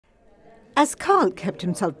As Karl kept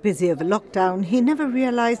himself busy over lockdown, he never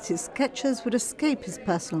realised his sketches would escape his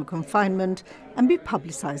personal confinement and be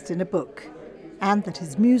publicised in a book, and that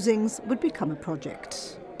his musings would become a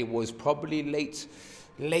project. It was probably late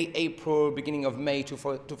April, beginning of May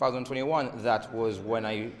 2021, that was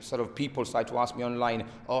when people started to ask me online,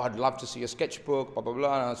 oh, I'd love to see a sketchbook, blah, blah,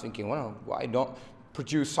 blah, and I was thinking, well, why not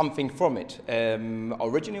produce something from it?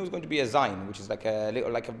 Originally it was going to be a zine, which is like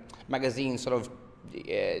a magazine, sort of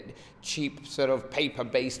cheap sort of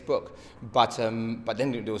paper-based book, but then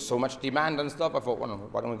there was so much demand and stuff, I thought, well,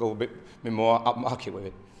 why don't we go a bit more upmarket with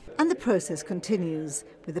it? And the process continues,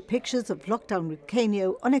 with the pictures of lockdown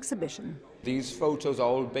Riqueño on exhibition. These photos are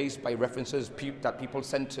all based by references that people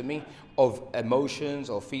send to me of emotions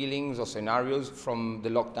or feelings or scenarios from the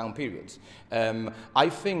lockdown periods. I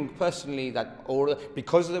think personally that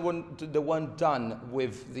because they weren't done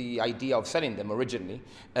with the idea of selling them originally,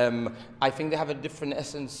 I think they have a different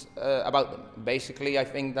essence about them. Basically, I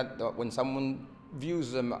think that when someone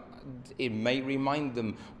views them, it may remind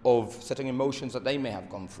them of certain emotions that they may have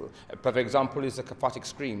gone through. A perfect example is the cathartic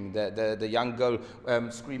scream, the young girl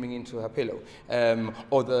screaming into her pillow,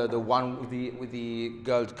 or the one with the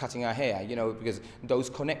girl cutting her hair. You know, because those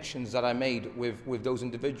connections that I made with those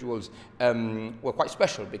individuals were quite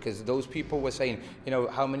special, because those people were saying, you know,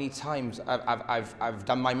 how many times I've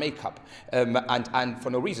done my makeup and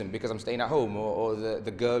for no reason, because I'm staying at home, or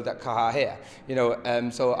the girl that cut her hair. You know,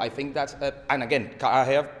 so I think that and again, cut her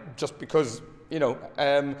hair just because, you know,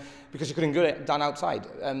 because you couldn't get it done outside.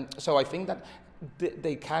 So I think that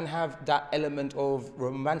they can have that element of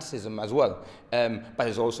romanticism as well, but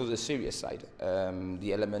there's also the serious side,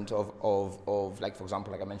 the element of like, for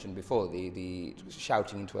example, like I mentioned before, the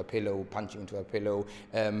shouting into a pillow, punching into a pillow,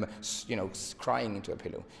 you know, crying into a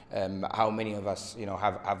pillow. How many of us, you know,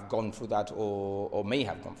 have gone through that, or may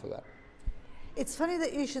have gone through that? It's funny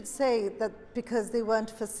that you should say that because they weren't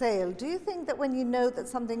for sale. Do you think that when you know that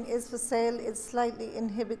something is for sale, it slightly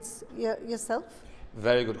inhibits yourself?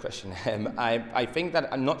 Very good question. I think that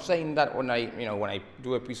I'm not saying that when I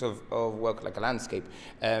do a piece of work like a landscape,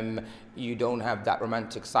 you don't have that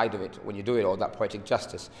romantic side of it when you do it, or that poetic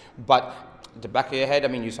justice. But at the back of your head, I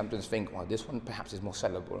mean, you sometimes think, well, this one perhaps is more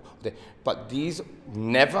sellable. But these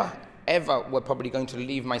never, ever were probably going to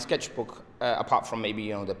leave my sketchbook, apart from maybe,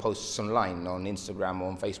 you know, the posts online on Instagram or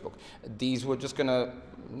on Facebook. These were just gonna,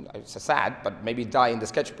 it's sad, but maybe die in the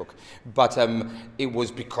sketchbook. But it was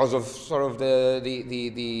because of sort of the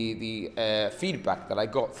feedback that I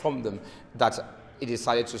got from them that it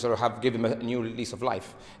decided to sort of give them a new lease of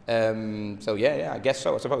life. So yeah, I guess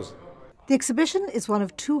so, I suppose. The exhibition is one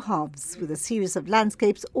of two halves, with a series of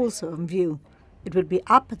landscapes also on view. It will be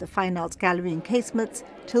up at the Fine Arts Gallery in Casemates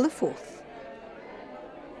till the 4th.